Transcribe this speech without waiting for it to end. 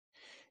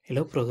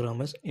Hello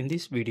programmers, in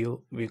this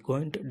video we're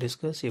going to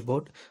discuss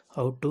about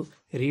how to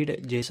read a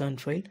JSON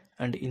file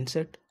and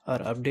insert or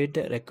update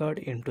the record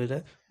into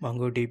the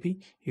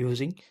MongoDB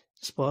using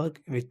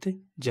Spark with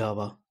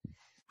Java.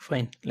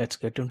 Fine, let's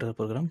get into the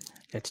program.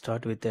 Let's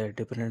start with the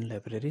dependent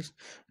libraries.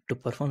 To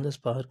perform the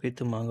Spark with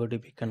the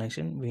MongoDB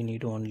connection, we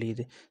need only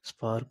the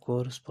Spark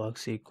Core, Spark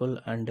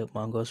SQL and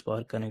Mongo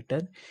Spark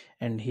connector.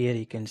 And here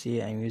you can see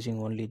I'm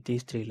using only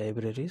these three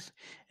libraries.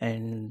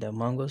 And the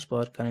Mongo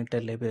Spark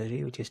connector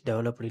library, which is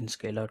developed in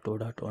Scala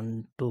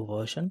 2.12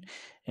 version.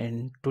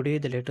 And today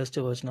the latest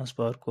version of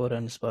Spark Core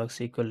and Spark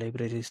SQL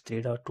library is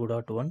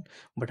 3.2.1,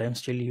 but I'm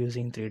still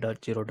using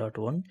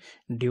 3.0.1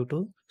 due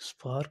to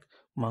Spark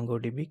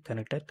MongoDB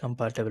connector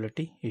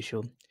compatibility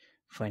issue.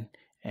 Fine.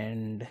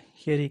 And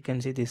here you can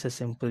see this is a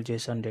simple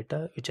JSON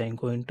data which I'm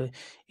going to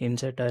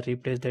insert or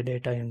replace the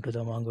data into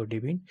the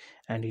MongoDB,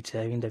 and it's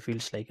having the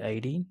fields like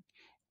ID,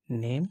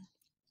 name,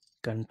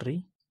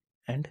 country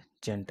and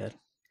gender.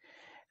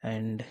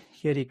 And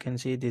here you can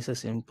see this is a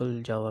simple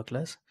Java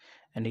class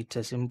and it's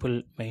a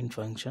simple main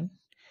function.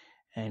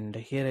 And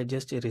here I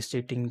just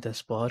restricting the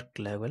Spark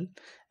level.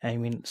 I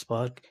mean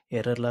Spark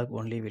error log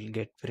only will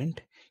get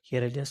print.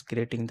 Here I just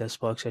creating the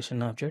Spark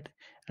session object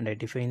and I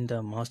define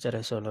the master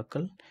as a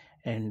local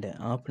and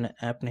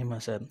app name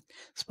as a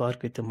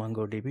Spark with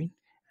MongoDB.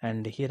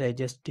 And here I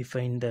just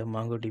define the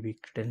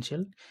MongoDB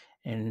credential,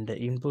 and the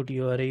input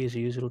URI is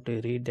used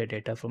to read the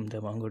data from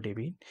the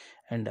MongoDB,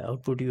 and the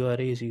output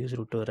URI is used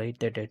to write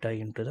the data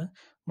into the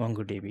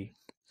MongoDB.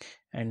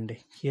 And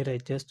here I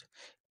just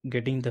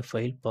getting the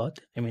file path,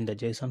 I mean the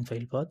JSON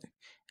file path,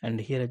 and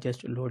here I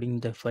just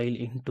loading the file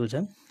into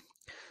the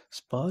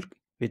Spark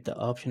with the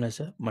option as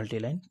a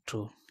multi-line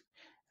true.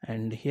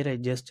 And here I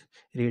just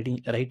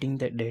writing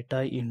the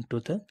data into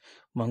the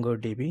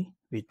MongoDB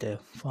with the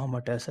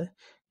format as a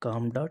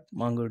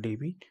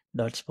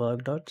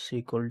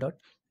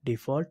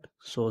com.mongodb.spark.sql.default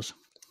source.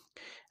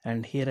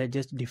 And here I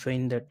just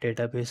define the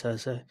database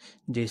as a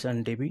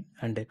JSON DB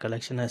and the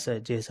collection as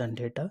a JSON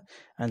data,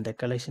 and the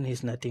collection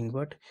is nothing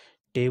but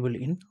table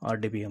in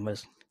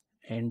RDBMS.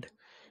 And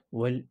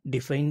while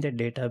define the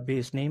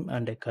database name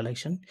and a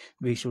collection,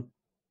 we should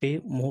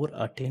pay more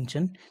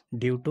attention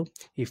due to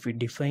if we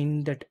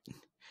define that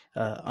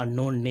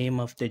unknown name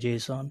of the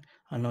JSON,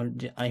 I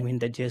mean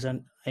the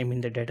JSON, I mean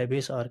the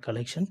database or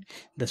collection,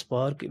 the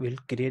Spark will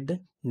create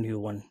the new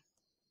one.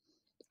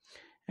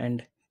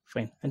 And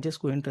fine, I'm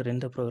just going to run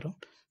the program.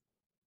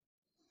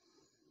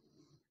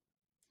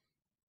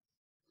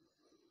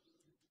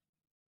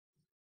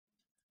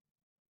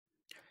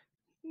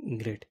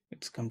 Great,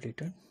 it's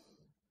completed.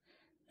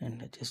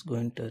 And I'm just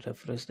going to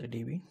refresh the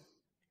DB.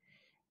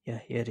 Yeah,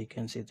 here you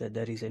can see that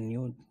there is a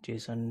new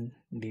JSON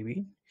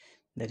DB.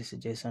 There is a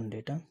JSON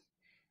data,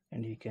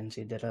 and you can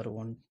see there are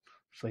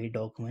 5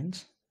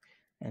 documents,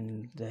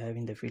 and they're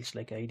having the fields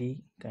like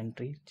ID,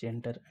 country,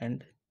 gender,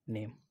 and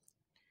name.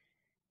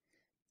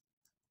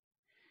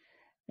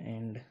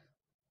 And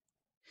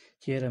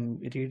here I'm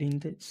reading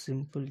the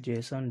simple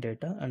JSON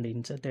data and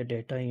insert the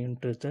data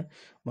into the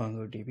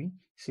MongoDB.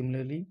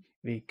 Similarly,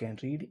 we can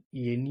read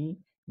any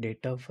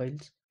data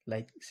files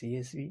like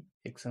CSV,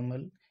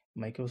 XML,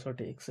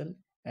 Microsoft Excel,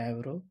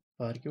 Avro,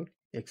 Parquet,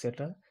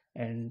 etc.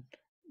 and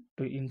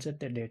to insert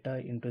the data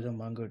into the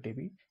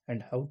MongoDB.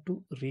 And how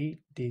to read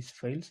these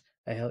files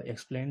I have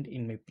explained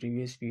in my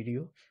previous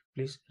video.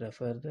 Please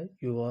refer the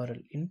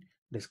URL in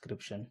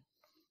description.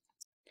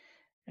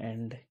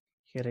 And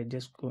here I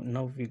just go,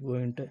 now we're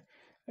going to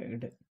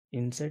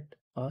insert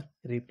or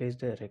replace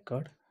the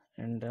record,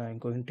 and I'm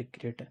going to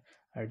create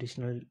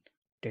additional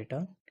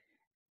data.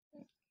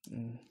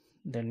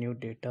 The new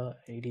data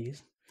ID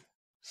is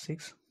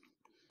 6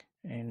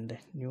 and the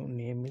new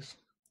name is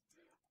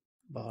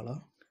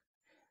Bala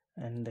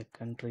and the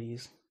country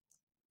is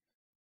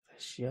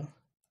Russia.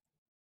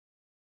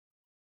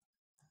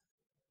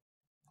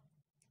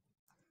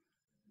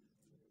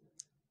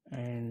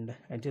 And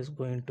I just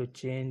going to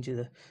change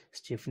the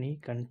Stephanie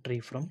country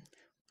from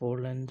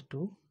Poland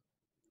to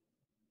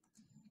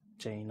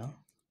China.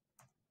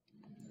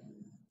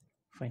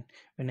 Fine.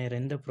 When I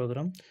run the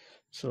program,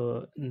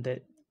 so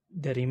the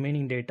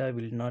remaining data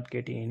will not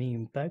get any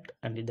impact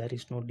and there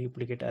is no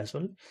duplicate as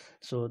well.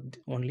 So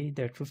only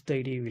that 5th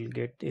ID will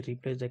get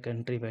replace the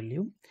country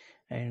value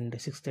and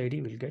 6th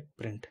ID will get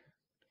print.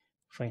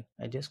 Fine.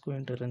 I just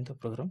going to run the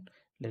program.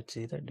 Let's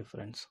see the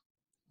difference.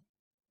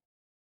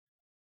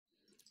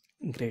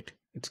 Great,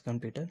 it's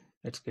completed.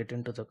 Let's get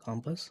into the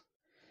compass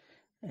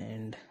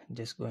and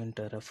just going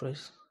to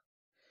refresh.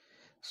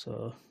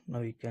 So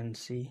now you can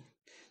see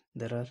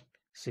there are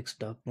 6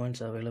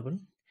 documents available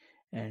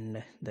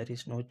and there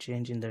is no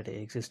change in that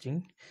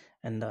existing,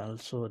 and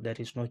also there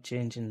is no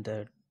change in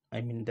that,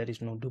 I mean there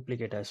is no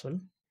duplicate as well.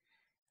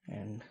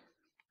 And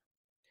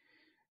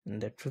in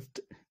that 5th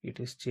it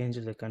is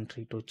changed the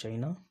country to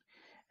China,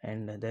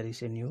 and there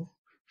is a new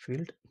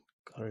field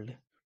called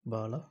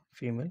Bala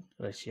female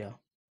Russia.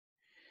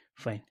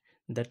 Fine,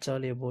 that's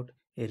all about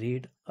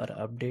read or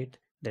update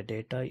the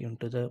data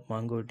into the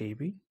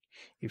MongoDB.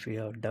 If you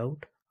have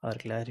doubt or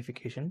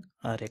clarification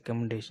or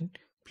recommendation,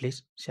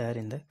 please share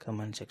in the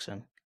comment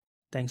section.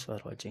 Thanks for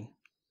watching.